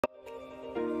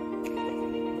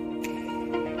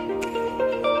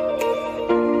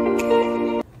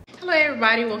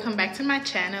everybody, welcome back to my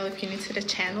channel. If you're new to the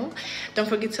channel, don't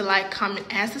forget to like, comment,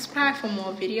 and subscribe for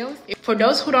more videos. For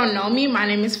those who don't know me, my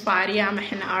name is Fadia. I'm a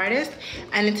henna artist,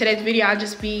 and in today's video I'll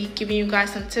just be giving you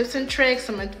guys some tips and tricks,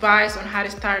 some advice on how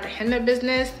to start a henna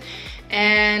business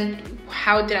and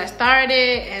how did I start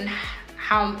it and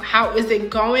how is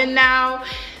it going now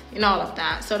and all of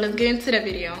that. So let's get into the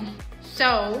video.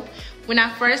 So when I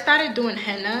first started doing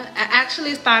henna, I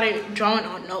actually started drawing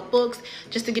on notebooks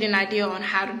just to get an idea on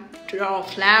how to draw a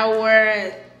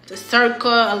flower, the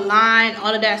circle, a line,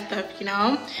 all of that stuff, you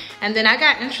know. And then I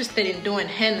got interested in doing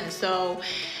henna, so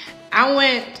I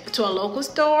went to a local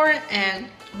store and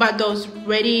bought those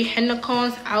ready henna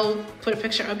cones. I'll put a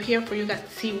picture up here for you guys to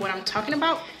see what I'm talking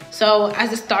about. So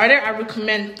as a starter, I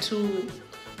recommend to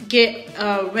get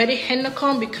a ready henna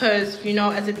cone because, you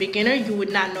know, as a beginner you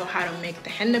would not know how to make the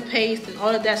henna paste and all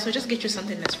of that, so just get you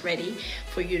something that's ready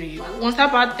for you to use. Once I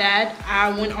bought that, I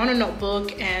went on a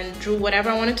notebook and drew whatever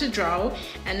I wanted to draw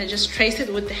and then just trace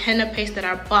it with the henna paste that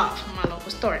I bought from my local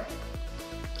store,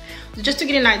 just to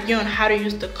get an idea on how to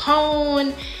use the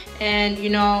cone and,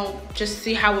 you know, just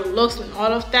see how it looks and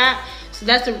all of that. So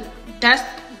that's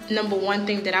number one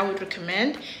thing that I would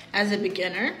recommend as a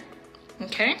beginner.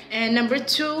 Okay, and number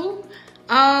two,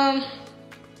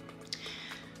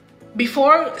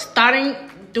 before starting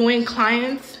doing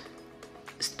clients,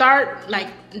 start like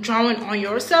drawing on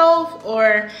yourself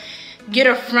or get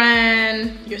a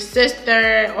friend, your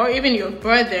sister, or even your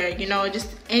brother, you know, just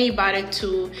anybody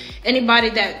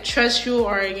that trusts you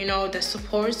or, you know, that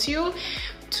supports you,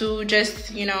 to just,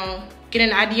 you know, get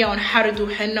an idea on how to do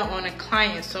henna on a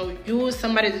client. So use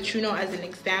somebody that you know as an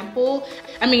example.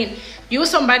 I mean, use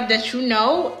somebody that you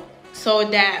know so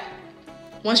that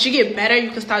once you get better, you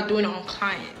can start doing it on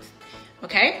clients,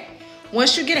 okay?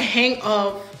 Once you get a hang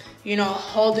of, you know,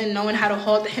 knowing how to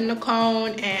hold the henna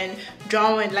cone and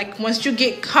drawing, like once you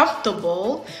get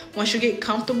comfortable,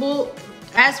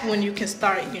 that's when you can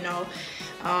start, you know,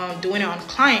 doing it on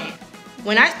client.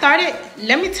 When I started,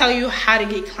 let me tell you how to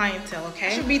get clientele, okay? I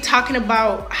should be talking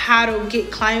about how to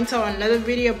get clientele on another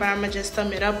video, but I'm gonna just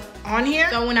sum it up on here.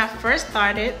 So when I first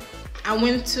started, I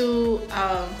went to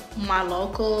a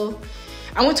local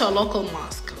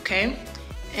mosque, okay?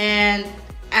 And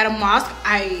at a mosque,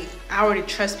 I already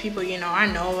trust people, you know, I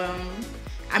know them.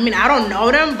 I mean, I don't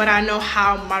know them, but I know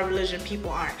how my religion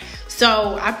people are.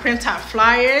 So I print out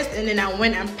flyers and then I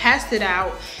went and passed it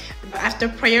out after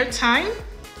prayer time.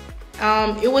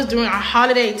 It was during our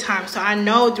holiday time, so I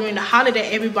know during the holiday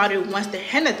everybody wants their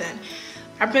henna done.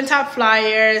 I print out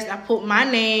flyers, I put my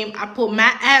name, I put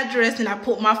my address, and I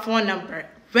put my phone number.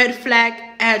 Red flag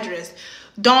address.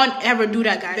 Don't ever do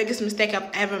that, guys. Biggest mistake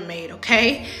I've ever made,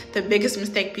 okay? The biggest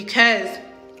mistake, because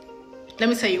let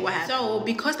me tell you what happened. So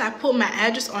because I put my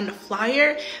address on the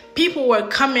flyer, people were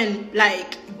coming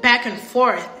like back and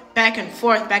forth. Like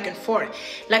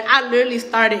I literally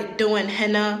started doing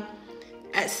henna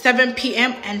at 7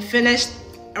 p.m. and finished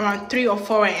around 3 or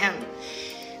 4 a.m.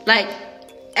 Like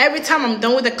every time I'm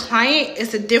done with a client,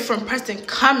 it's a different person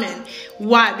coming.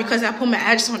 Why? Because I put my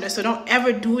address on there. So don't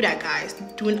ever do that, guys.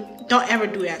 Don't ever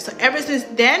do that. So ever since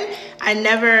then, I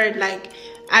never, like,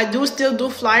 I do still do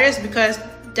flyers because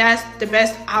that's the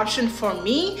best option for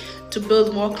me to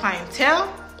build more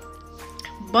clientele.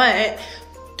 But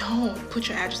don't put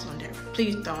your address on there.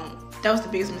 Please don't. That was the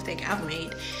biggest mistake I've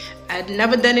made. I'd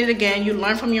never done it again. You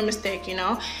learn from your mistake, you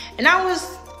know. And I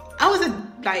was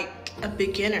a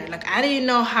beginner. Like I didn't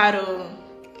know how to,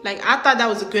 like I thought that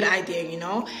was a good idea, you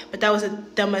know, but that was the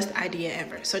dumbest idea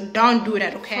ever. So don't do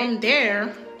that, okay? From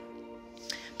there,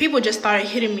 people just started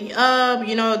hitting me up,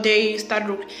 you know, they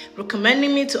started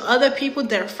recommending me to other people,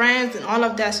 their friends and all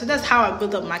of that. So that's how I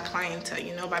built up my clientele,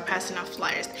 you know, by passing out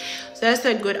flyers. So that's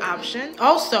a good option.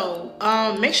 Also,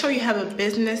 make sure you have a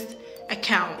business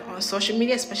account on social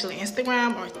media, especially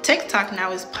Instagram or TikTok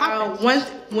now is popping.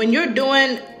 When you're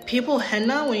doing people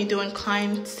henna, when you're doing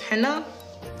clients henna,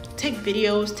 take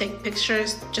videos, take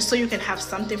pictures, just so you can have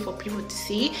something for people to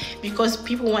see, because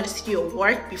people want to see your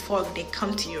work before they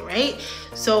come to you, right?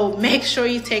 So make sure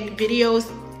you take videos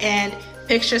and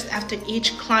pictures after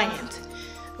each client,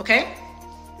 okay?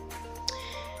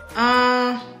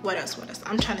 What else?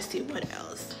 I'm trying to see what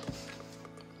else.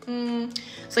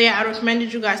 So yeah, I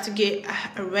recommended you guys to get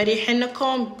a ready henna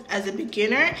comb as a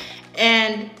beginner,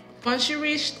 and once you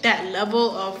reach that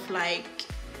level of, like,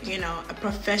 you know, a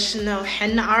professional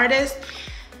henna artist,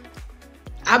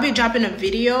 I'll be dropping a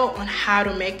video on how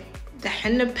to make the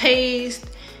henna paste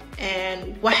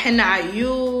and what henna I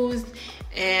use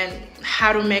and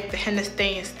how to make the henna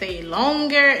stay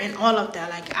longer and all of that.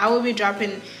 Like I will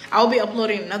be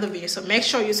uploading another video, so make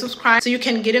sure you subscribe so you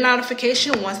can get a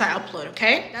notification once I upload.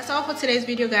 Okay, that's all for today's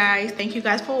video, guys. Thank you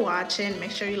guys for watching.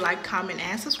 Make sure you like, comment,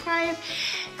 and subscribe.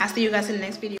 I'll see you guys in the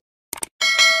next video.